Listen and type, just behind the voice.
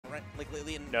like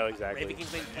lately. And no, exactly.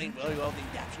 Ravenking's been playing really well in the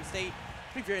adaptation state.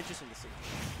 It'll be very interesting to see.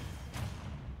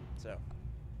 So.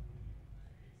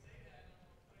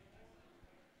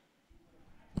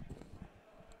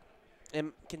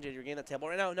 And Kenji, you're getting that table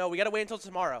right now? No, we gotta wait until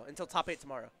tomorrow, until top 8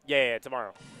 tomorrow. Yeah,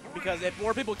 tomorrow. Because if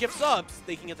more people give subs,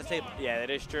 they can get the table. Yeah, that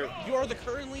is true. You are the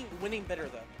currently winning bidder,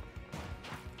 though.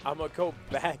 I'm gonna go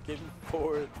back and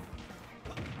forth.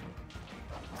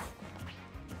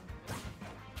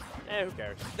 Who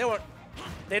cares? They won't.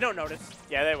 They don't notice.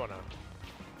 Yeah, they won't know.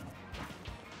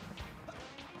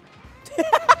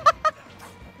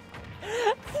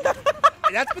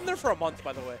 And that's been there for a month,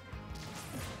 by the way.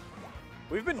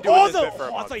 We've been doing this bit for a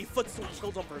I month. thought you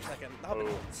killed him for a second. That would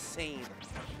have been insane.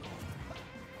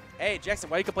 Hey, Jackson,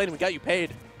 why are you complaining? We got you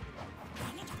paid.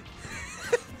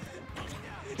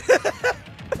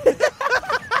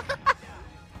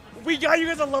 We got you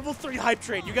guys a level 3 hype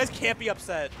train. You guys can't be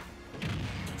upset.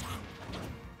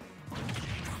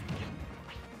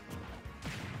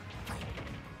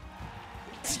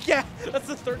 Yeah, that's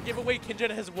the 3rd giveaway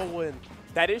Kinjin will win.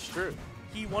 That is true.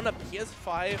 He won a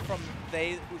PS5 from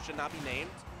they who should not be named,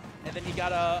 and then he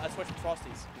got a Switch from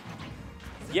Frosties.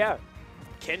 Yeah.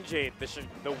 Kenji,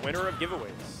 the winner of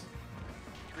giveaways.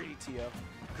 Greedy Tio.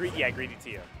 Greedy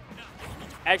Tio.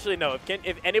 Actually, no.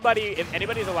 If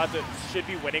anybody's allowed to should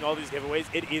be winning all these giveaways,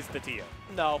 it is the Tio.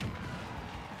 No.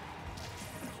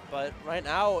 But right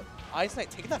now, IceKnight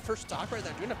taking that first stock right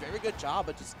there, doing a very good job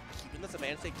of just keeping this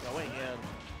advantage state going. And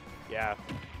yeah.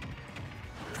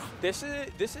 This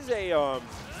is a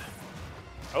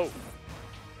Oh.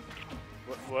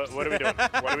 What are we doing?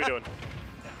 What are we doing?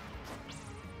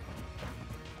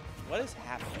 What is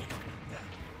happening?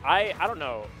 I don't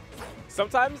know.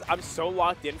 Sometimes I'm so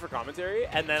locked in for commentary,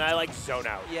 and then I like zone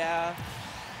out. Yeah.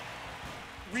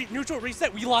 Neutral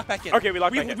reset, we lock back in. Okay, we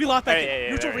lock back in. We lock back in.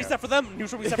 Neutral reset for them,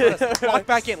 neutral reset for us. Lock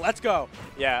back in, let's go.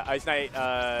 Yeah,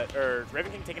 IceKnight, or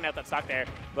Ravenking taking out that stock there,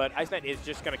 but IceKnight is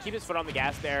just going to keep his foot on the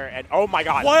gas there, and oh my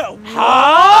god. What?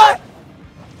 Huh?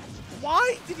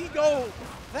 Why did he go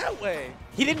that way?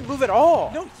 He didn't move at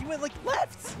all. No, he went like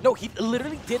left. No, he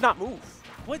literally did not move.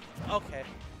 What? Okay.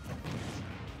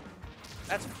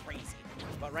 That's crazy.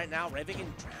 But right now, Ravenking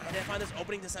trying to find this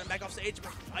opening to send him back off stage.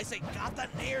 But IceKnight got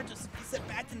that nair, just reset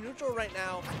back to neutral right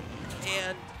now.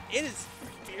 And it is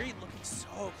very looking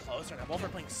so close right now. Both are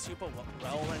playing super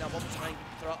well right now. Both are trying to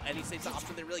throw out any safe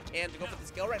option they really can to go for the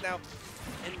skill right now.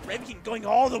 And Ravenking going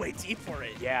all the way deep for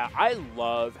it. Yeah, I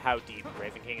love how deep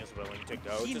Ravenking is willing to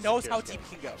go. He knows how deep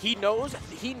he can go. He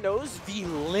knows the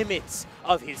limits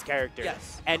of his character.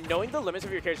 Yes. And knowing the limits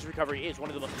of your character's recovery is one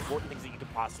of the most important things that you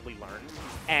could possibly learn.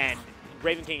 And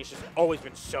Ravenking has just always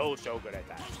been so good at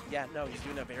that. Yeah, no, he's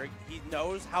doing he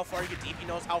knows how far he can get deep, he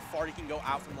knows how far he can go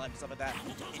out from ledge and stuff like that.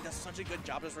 He does such a good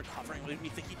job just recovering. When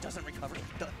you think he doesn't recover, he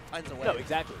finds a way. No,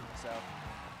 exactly. So,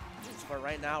 but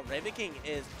right now, Ravenking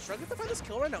is struggling to find this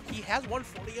kill right now. He has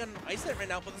 140 on IceKnight right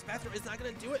now, but this bathroom is not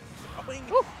going to do it. Throwing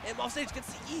him off stage,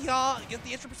 gets the EHA, gets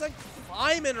the extra percent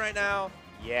climbing right now.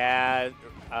 Yeah,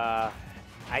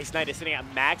 IceKnight is sitting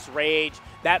at max rage.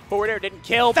 That forward air didn't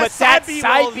kill, That but that side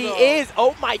side B B roll, is,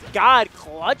 oh my god,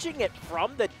 clutching it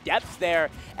from the depths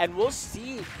there. And we'll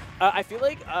see. I feel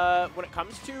like when it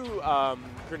comes to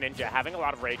Greninja, having a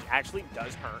lot of rage actually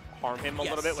does harm him a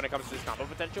little bit when it comes to his combo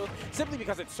potential, simply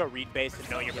because it's so read-based and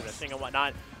knowing your positioning and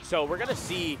whatnot. So we're going to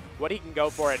see what he can go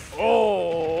for. It.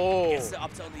 Oh! Gets the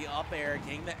up tilt in the up air,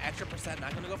 getting the extra percent.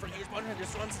 Not going to go for a huge button.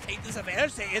 Just wants to take this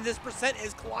advantage, and this percent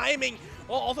is climbing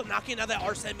while also knocking out that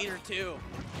Arsene meter too.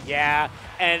 Yeah,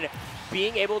 and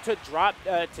being able to drop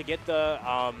to get the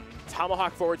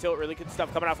Tomahawk forward tilt, really good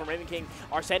stuff coming out from Ravenking.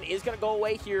 Arsene is going to go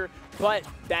away here, but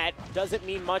that doesn't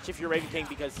mean much if you're Ravenking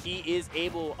because he is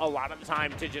able a lot of the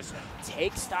time to just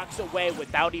take stocks away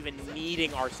without even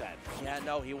needing Arsene. Yeah,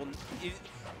 no, he will.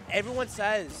 Everyone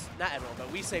says, not everyone, but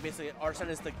we say basically Arsene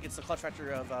is the clutch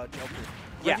factor of Joker.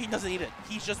 Yeah, he doesn't need it.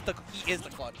 He is the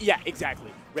clutch. Yeah,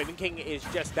 exactly. Ravenking is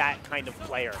just that kind of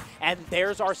player, and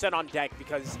there's Arsene on deck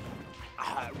because.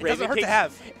 It doesn't hurt to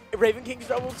have. Ravenking's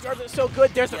double scars are so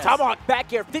good. There's the Tomahawk back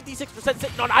here. 56%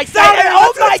 sitting on IceKnight.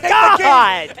 Oh my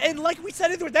god! And like we said,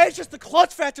 that is just the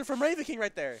clutch factor from Ravenking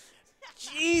right there.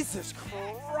 Jesus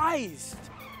Christ.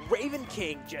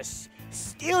 Ravenking just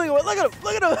stealing away. Look at him.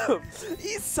 Look at him.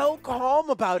 He's so calm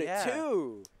about it,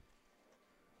 too.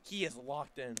 He is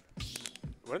locked in.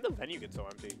 When did the venue get so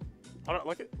empty? I don't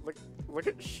look at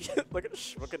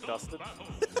Dustin.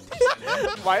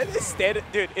 Why are they standing?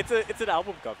 Dude, it's an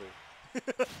album cover.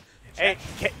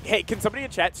 hey, can somebody in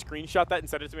chat screenshot that and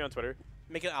send it to me on Twitter?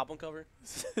 Make an album cover.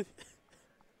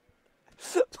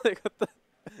 Like what the?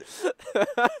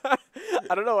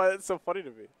 I don't know why that's so funny to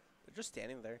me. just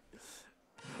standing there.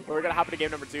 We're going to hop into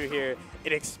game number 2 here.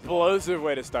 An explosive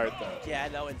way to start, though. Yeah,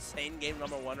 no, insane game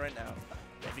number 1 right now.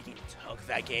 Ravenking took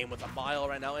that game with a mile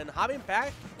right now and hopping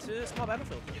back to a small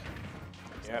battlefield.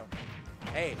 Yeah.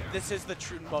 So, hey, this is the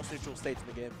true most neutral stage in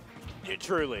the game. Yeah,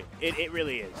 truly. It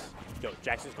really is. Yo,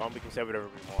 Jackson's gone. We can say whatever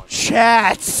we want.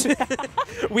 Chat!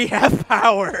 We have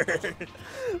power!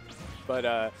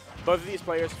 But both of these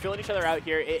players filling each other out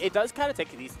here. It does kind of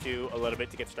take these two a little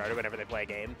bit to get started whenever they play a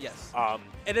game. Yes.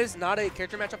 It is not a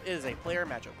character matchup. It is a player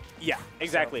matchup. Yeah,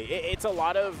 exactly. So. It's a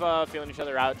lot of feeling each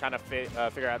other out, trying to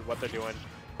figure out what they're doing.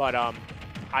 But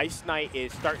IceKnight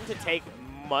is starting to take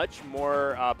much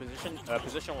more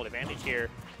positional advantage here,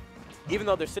 even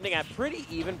though they're sitting at pretty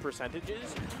even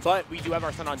percentages. But we do have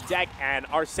Arsene on deck, and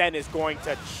Arsene is going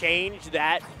to change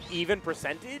that even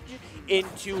percentage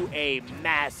into a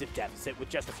massive deficit with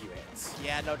just a few hits.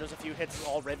 Yeah, no, just a few hits.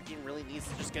 All Ravenking really needs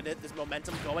to just get this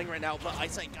momentum going right now. But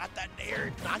IceKnight got that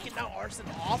nair, knocking out Arsene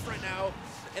off right now.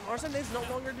 And Arsene is no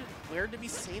longer where to be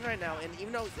seen right now. And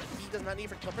even though he does not need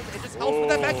for kill first, it just helps with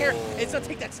that back air. It's going to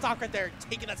take that stock right there,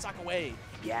 taking that stock away.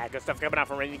 Yeah, good stuff coming out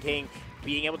from Ravenking,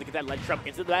 being able to get that ledge trump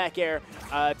into the back air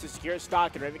to secure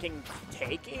stock, and Ravenking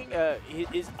taking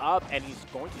is up, and he's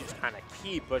going to just kind of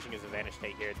keep pushing his advantage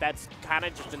take here. That's kind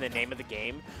of just in the name of the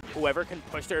game. Whoever can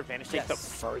push their advantage take the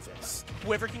furthest.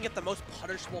 Whoever can get the most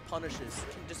punishable punishes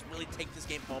can just really take this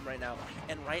game home right now.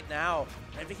 And right now,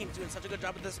 Ravenking's doing such a good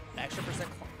job with this extra percent,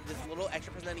 this little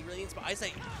extra percent he really needs. But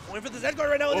IceKnight going for the Z guard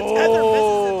right now, and the tether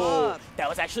messes him up. That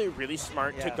was actually really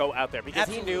smart to go out there, because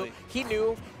he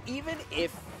knew even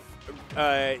if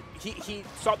he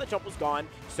saw the jump was gone,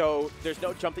 so there's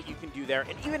no jump that you can do there.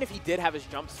 And even if he did have his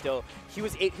jump still, he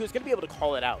was going to be able to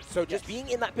call it out. So just being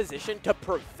in that position to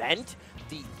prevent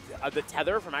the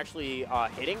tether from actually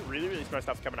hitting, really smart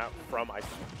stuff coming out from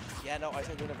IceKnight. Yeah, no,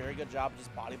 IceKnight doing a very good job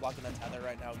just body blocking that tether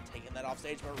right now, taking that off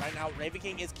stage. But right now,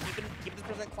 Ravenking is keeping this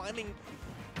percent climbing.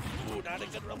 Ooh, not a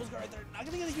good Rebels guard right there. Not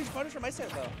going to get a huge punish from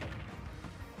IceKnight though.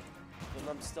 And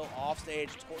I'm still off stage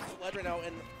towards the ledge right now,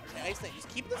 and IceKnight just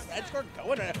keeping this edge guard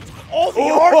going right now. Oh, the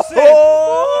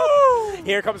Arsene!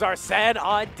 Here comes Arsene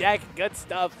on deck. Good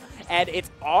stuff. And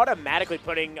it's automatically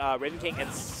putting Ravenking in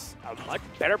a much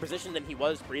better position than he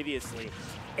was previously.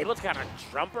 Able to kind of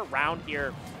jump around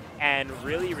here and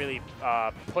really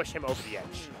push him over the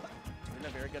edge. Doing a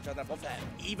very good job. They're both at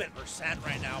even percent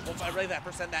right now. Both at really that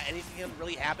percent that anything can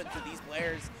really happen to these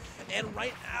players. And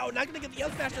right now, not going to get the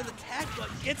up smash to the attack, but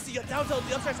gets the down tilt,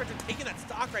 the up smash after taking that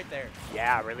stock right there.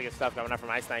 Yeah, really good stuff coming up from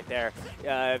IceKnight there.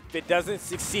 If it doesn't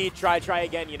succeed, try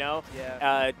again, you know?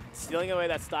 Yeah. Stealing away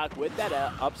that stock with that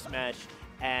up smash.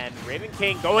 And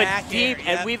Ravenking going back deep,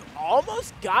 air, and we've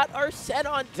almost got Arsene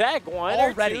on deck. One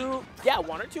or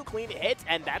two clean hits,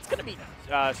 and that's going to be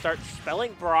start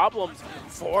spelling problems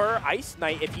for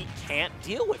IceKnight if he can't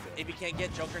deal with it. If he can't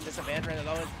get Joker in disadvantage right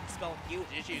now, that'll spell huge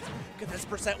issues, because this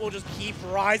percent will just keep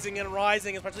rising and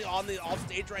rising, especially on the off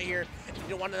stage right here. If you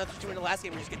don't want another 2 in the last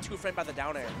game, you just get 2 framed by the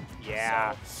down air.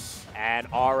 Yeah, so. And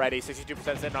already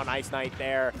 62% sitting on IceKnight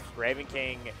there.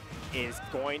 Ravenking is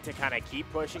going to kind of keep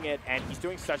pushing it, and he's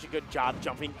doing such a good job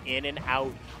jumping in and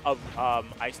out of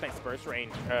IceKnight's burst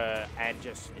range and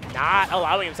just not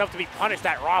allowing himself to be punished.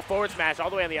 That raw forward smash all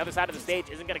the way on the other side of the stage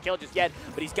isn't going to kill just yet,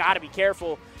 but he's got to be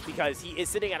careful because he is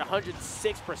sitting at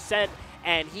 106%,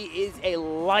 and he is a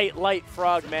light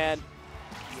frog, man.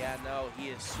 Yeah, no, he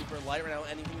is super light right now.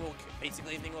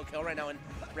 Basically anything will kill right now, and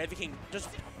Ravenking just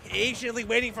patiently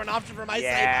waiting for an option from IceKnight.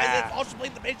 Yeah. IceKnight also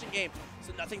played the patient game,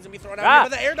 so nothing's going to be thrown out here.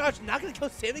 But the air dodge not going to kill,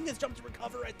 saving his jump to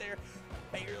recover right there.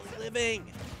 Barely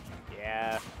living.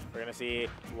 Yeah, we're going to see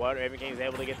what Ravenking is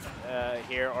able to get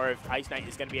here, or if IceKnight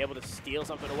is going to be able to steal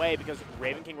something away, because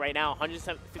Ravenking right now,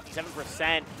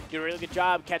 157%, doing a really good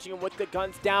job catching him with the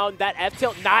guns down. That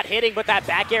F-tilt not hitting, but that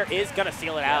back air is going to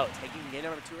seal it out. Taking game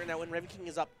number 2 right now when Ravenking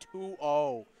is up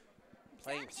 2-0.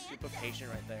 Playing super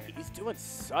patient right there. He's doing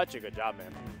such a good job,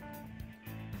 man.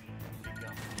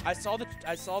 I saw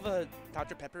the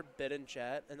Dr. Pepper bit in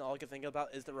chat, and all I can think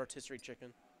about is the rotisserie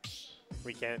chicken.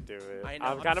 We can't do it. I know,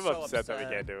 I'm kind of so upset that we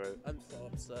can't do it. I'm so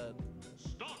upset.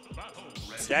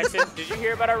 Jackson, did you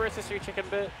hear about our rotisserie chicken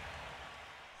bit?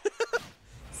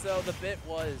 So the bit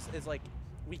is like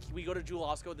we go to Jewel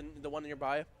Osco, the one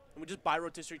nearby, and we just buy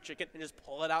rotisserie chicken and just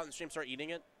pull it out and start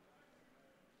eating it.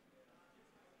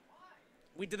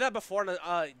 We did that before.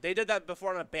 They did that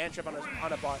before on a band trip on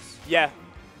a bus. Yeah.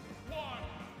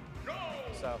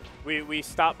 So we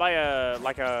stopped by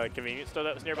a convenience store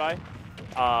that was nearby,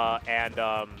 and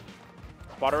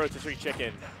bought a rotisserie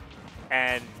chicken,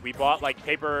 and we bought like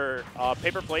paper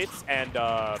plates and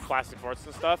plastic forks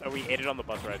and stuff, and we ate it on the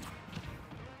bus ride.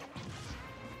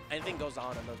 Anything goes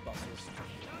on in those buses.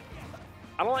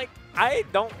 I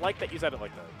don't like that you said it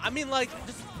like that. I mean, like,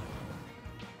 just...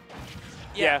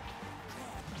 Yeah.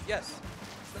 Yes.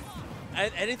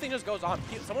 Anything just goes on.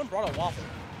 Someone brought a waffle.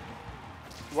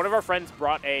 One of our friends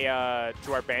brought a,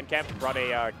 to our band camp, brought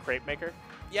a crepe maker.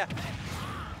 Yeah.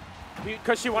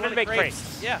 Because she wanted to make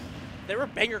crepes. Yeah. They were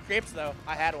banger crepes, though.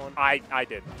 I had one. I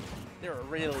did. They were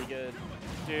really good.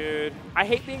 Dude, I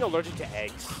hate being allergic to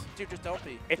eggs. Dude, just don't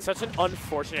be. It's such an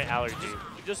unfortunate allergy.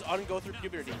 You just go through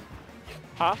puberty.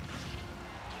 Huh?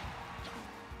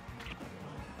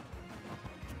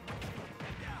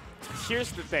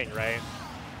 Here's the thing, right?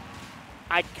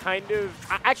 I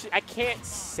can't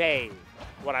say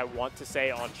what I want to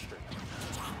say on stream.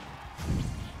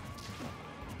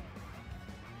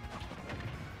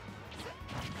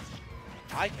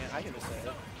 I can just say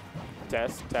it.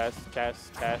 Test, test,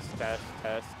 test, test, test,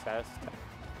 test, test.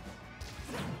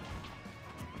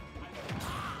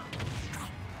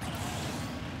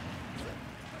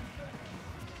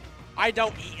 I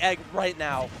don't eat egg right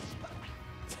now.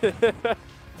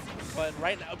 But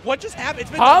right now, what just happened?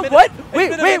 It's been a minute. What? Wait.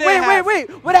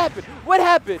 What happened? What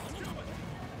happened?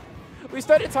 We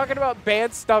started talking about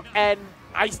band stuff, and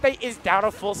IceKnight is down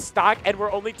a full stock, and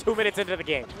we're only 2 minutes into the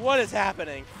game. What is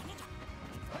happening?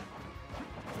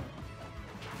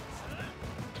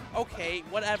 Okay,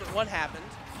 whatever. What happened?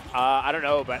 I don't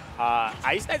know, but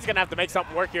IceKnight's going to have to make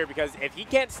something work here, because if he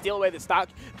can't steal away the stock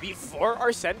before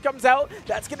Arsene comes out,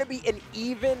 that's going to be an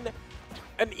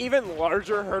even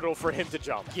larger hurdle for him to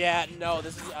jump. Yeah, no,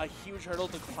 this is a huge hurdle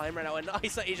to climb right now, and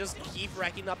IceKnight just keep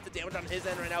racking up the damage on his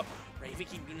end right now.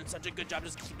 Ravenking doing such a good job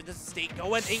just keeping this state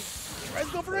going. And tries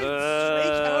to go for a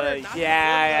straight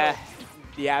counter.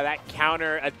 Yeah, that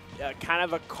counter, kind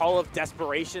of a call of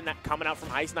desperation that coming out from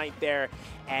IceKnight there,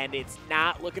 and it's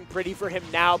not looking pretty for him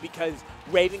now because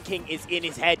Ravenking is in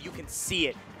his head. You can see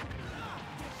it.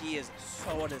 He is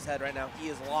so in his head right now. He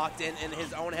is locked in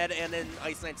his own head and in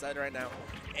IceKnight's head right now.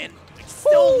 And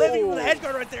still living with a head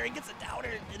guard right there. He gets a downer,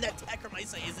 and that tech from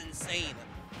IceKnight is insane.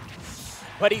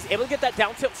 But he's able to get that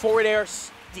down tilt forward air,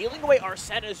 stealing away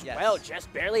Arsene as well,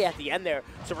 just barely at the end there.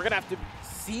 So we're going to have to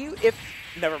see if...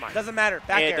 Never mind. Doesn't matter.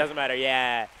 Back air. It doesn't matter,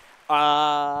 yeah.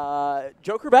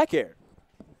 Joker back air.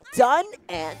 Done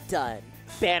and done.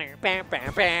 Banner, bam,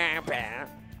 bam, bam, bam.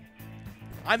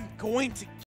 I'm going to